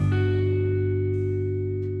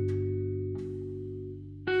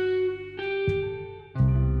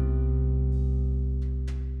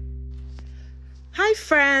Hi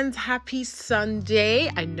friends, happy Sunday.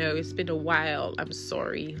 I know it's been a while. I'm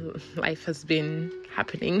sorry. Life has been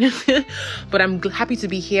happening. But I'm happy to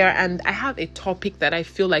be here, and I have a topic that I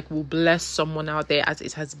feel like will bless someone out there as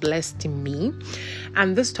it has blessed me.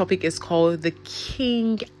 And this topic is called the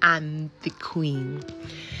King and the Queen.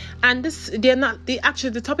 And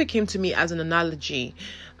the topic came to me as an analogy.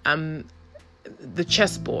 The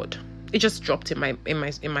chessboard. It just dropped in my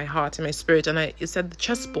heart, in my spirit, and it said the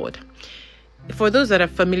chessboard. For those that are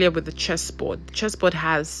familiar with the chessboard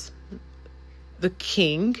has the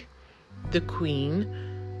king, the queen,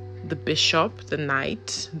 the bishop, the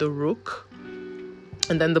knight, the rook,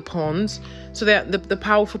 and then the pawns. So they're the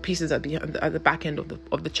powerful pieces at the back end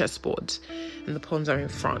of the chessboard, and the pawns are in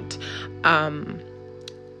front.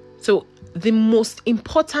 So the most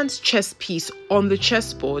important chess piece on the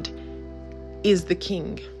chessboard is the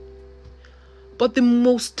king. But the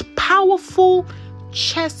most powerful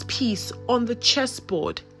chess piece on the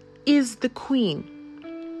chessboard is the queen.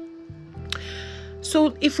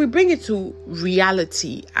 So if we bring it to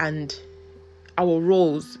reality and our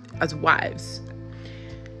roles as wives,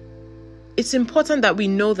 it's important that we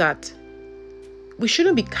know that we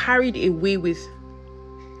shouldn't be carried away with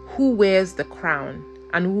who wears the crown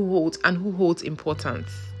and who holds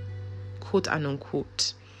importance, quote and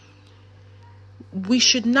unquote. We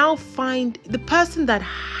should now find the person that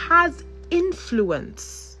has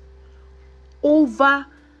influence over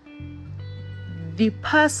the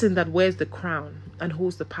person that wears the crown and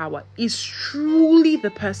holds the power is truly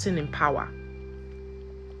the person in power.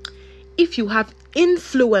 If you have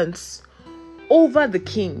influence over the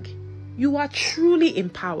king, you are truly in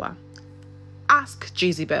power. Ask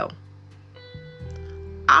Jezebel.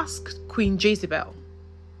 Ask Queen Jezebel.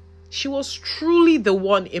 She was truly the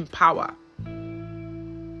one in power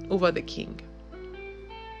over the king.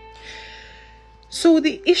 So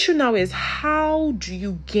the issue now is, how do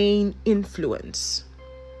you gain influence?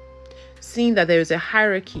 Seeing that there is a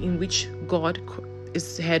hierarchy in which God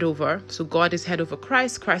is head over. So God is head over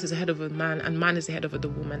Christ, Christ is the head over man, and man is the head over the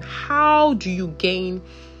woman. How do you gain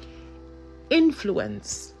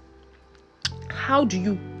influence? How do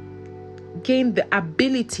you gain the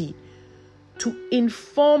ability to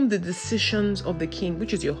inform the decisions of the king,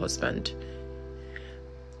 which is your husband?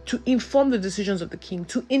 To inform the decisions of the king,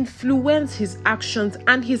 to influence his actions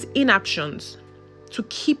and his inactions, to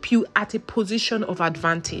keep you at a position of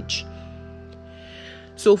advantage.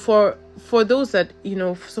 So for those that,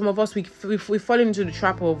 some of us, we fall into the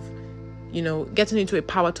trap of, getting into a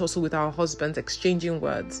power tussle with our husbands, exchanging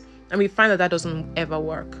words, and we find that doesn't ever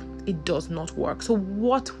work. It does not work. So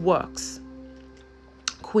what works?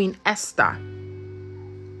 Queen Esther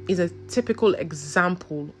is a typical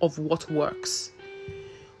example of what works.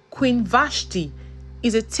 Queen Vashti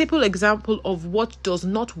is a typical example of what does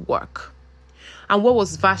not work. And what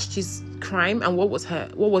was Vashti's crime? And what was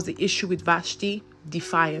the issue with Vashti?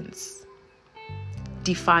 Defiance.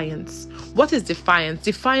 Defiance. What is defiance?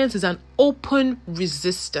 Defiance is an open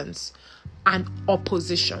resistance and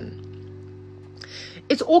opposition.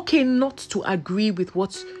 It's okay not to agree with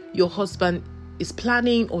what your husband is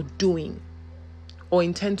planning or doing or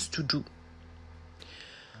intends to do.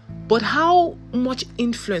 But how much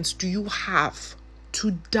influence do you have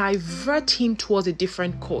to divert him towards a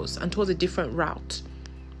different course and towards a different route?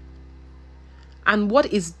 And what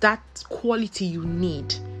is that quality you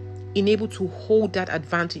need in able to hold that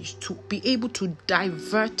advantage, to be able to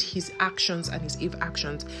divert his actions and his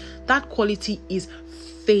actions? That quality is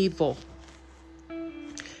favor.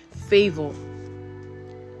 Favor.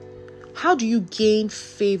 How do you gain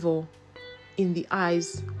favor in the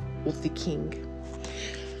eyes of the king?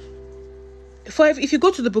 If you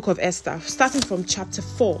go to the book of Esther, starting from chapter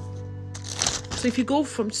 4. So if you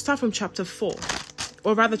start from chapter 4,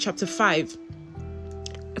 or rather chapter 5,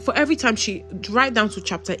 for every time right down to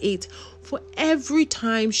chapter 8, for every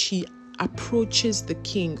time she approaches the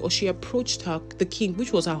king, or she approached the king,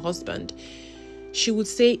 which was her husband, she would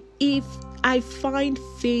say, "If I find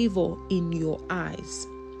favor in your eyes."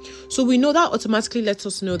 So we know that automatically lets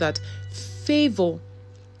us know that favor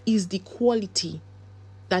is the quality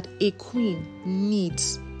that a queen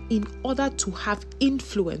needs in order to have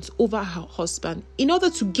influence over her husband, in order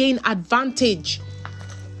to gain advantage.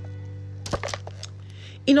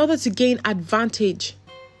 In order to gain advantage.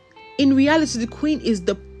 In reality, the queen is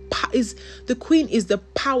the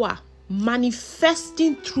power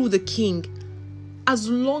manifesting through the king, as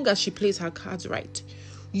long as she plays her cards right.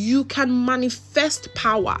 You can manifest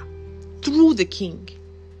power through the king.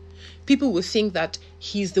 People will think that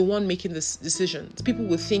he's the one making the decisions. People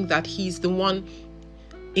will think that he's the one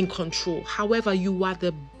in control. However, you are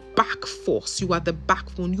the back force. You are the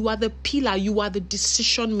backbone. You are the pillar. You are the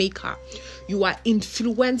decision maker. You are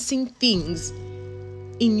influencing things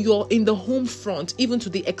in the home front, even to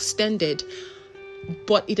the extended.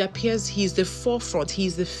 But it appears he is the forefront. He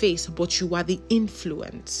is the face, but you are the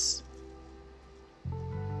influence.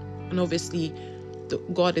 And obviously,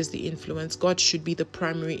 God is the influence. God should be the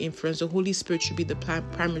primary influence. The Holy Spirit should be the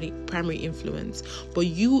primary influence. But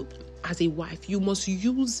you, as a wife, you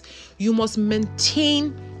must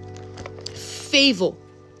maintain favor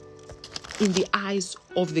in the eyes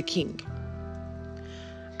of the king.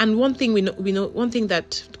 And one thing we know, one thing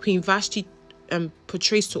that Queen Vashti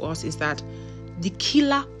portrays to us is that the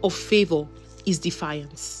killer of favor is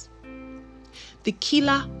defiance. The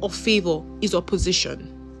killer of favor is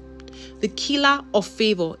opposition. The killer of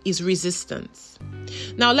favor is resistance.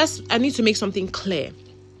 Now I need to make something clear.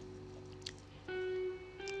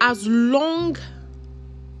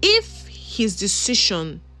 If his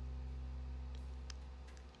decisions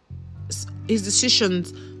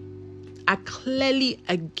are clearly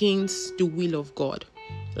against the will of God,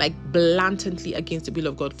 like blatantly against the will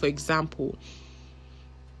of God, for example,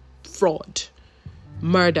 fraud,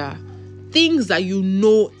 murder, things that you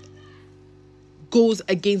know goes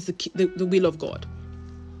against the will of God.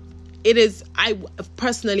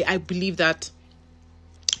 I believe that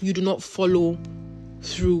you do not follow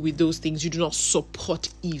through with those things. You do not support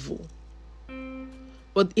evil.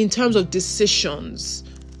 But in terms of decision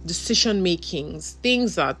makings,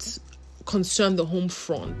 things that concern the home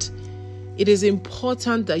front, it is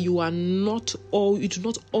important that you do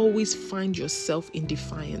not always find yourself in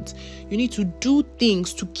defiance. You need to do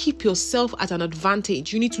things to keep yourself at an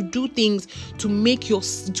advantage. You need to do things to make sure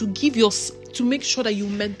that you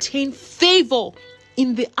maintain favor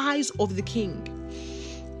in the eyes of the king.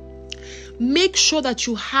 Make sure that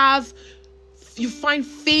you find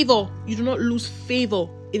favor. You do not lose favor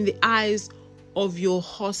in the eyes of your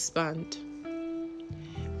husband.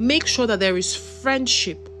 Make sure that there is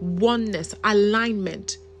friendship, oneness,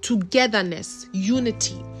 alignment, togetherness,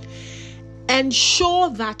 unity. Ensure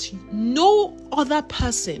that no other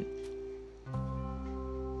person.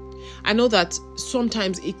 I know that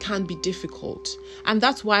sometimes it can be difficult. And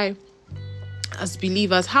that's why, as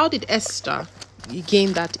believers, how did Esther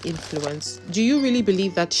gain that influence? Do you really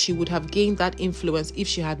believe that she would have gained that influence if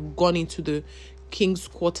she had gone into the king's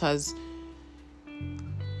quarters?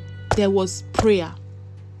 There was prayer.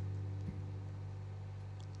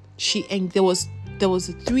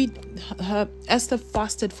 Esther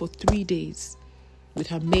fasted for 3 days with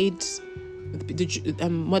her maids,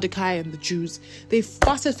 Mordecai and the Jews. They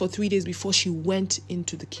fasted for 3 days before she went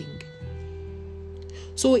into the king.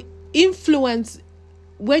 So influence,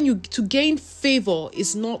 to gain favor,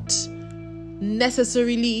 is not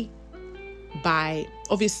necessarily by,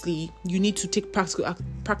 obviously you need to take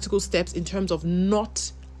practical steps in terms of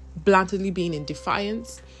not blatantly being in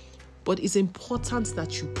defiance. But it's important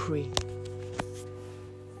that you pray.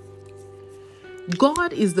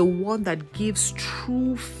 God is the one that gives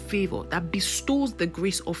true favor, that bestows the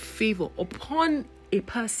grace of favor upon a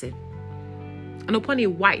person and upon a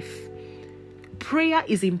wife. Prayer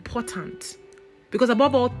is important because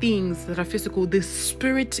above all things that are physical, the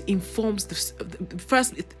spirit informs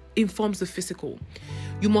it informs the physical.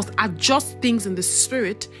 You must adjust things in the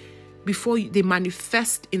spirit before they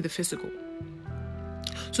manifest in the physical.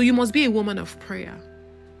 So you must be a woman of prayer.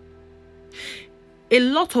 A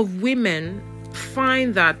lot of women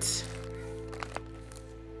find that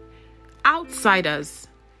outsiders,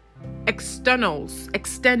 externals,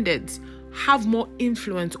 extendeds, have more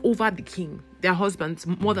influence over the king, their husbands,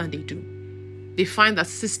 more than they do. They find that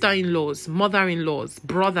sister-in-laws, mother-in-laws,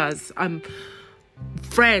 brothers,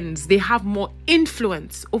 friends, they have more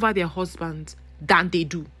influence over their husbands than they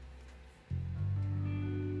do.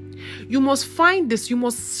 You must find this. You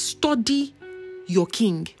must study your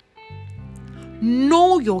king.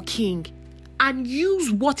 Know your king and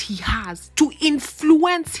use what he has to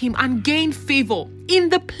influence him and gain favor in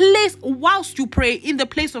the place whilst you pray, in the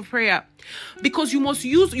place of prayer. Because you must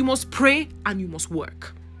pray and you must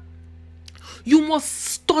work. You must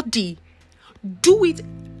study. Do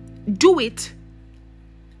it.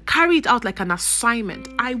 Carry it out like an assignment.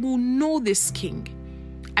 I will know this king.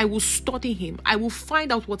 I will study him. I will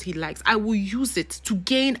find out what he likes. I will use it to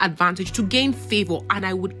gain advantage, to gain favor, and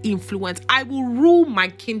I will influence. I will rule my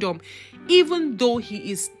kingdom, even though he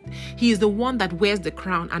is the one that wears the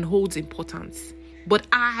crown and holds importance. But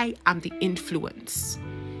I am the influence.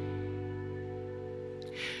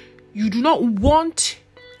 You do not want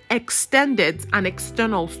extended and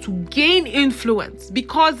externals to gain influence,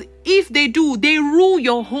 because if they do, they rule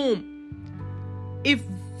your home. If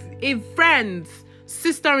friends,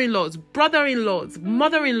 sister-in-laws, brother-in-laws,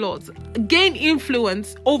 mother-in-laws gain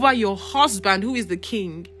influence over your husband, who is the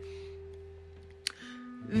king.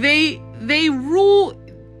 They rule.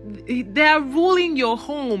 They are ruling your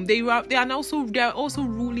home. They are also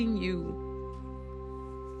ruling you.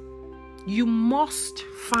 You must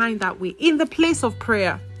find that way in the place of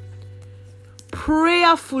prayer.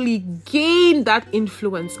 Prayerfully gain that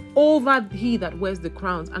influence over he that wears the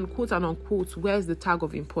crowns and quote and unquote wears the tag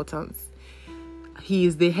of importance. He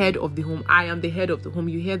is the head of the home. I am the head of the home.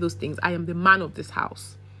 You hear those things. I am the man of this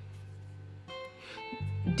house.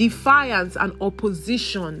 Defiance and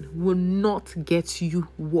opposition will not get you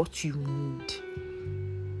what you need.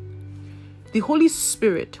 The Holy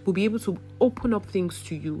Spirit will be able to open up things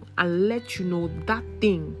to you and let you know that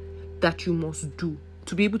thing that you must do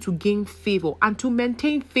to be able to gain favor and to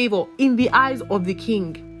maintain favor in the eyes of the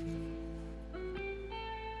king.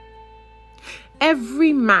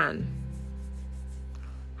 Every man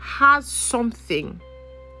has something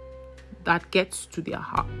that gets to their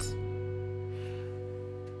heart.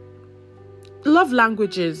 Love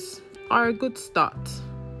languages are a good start.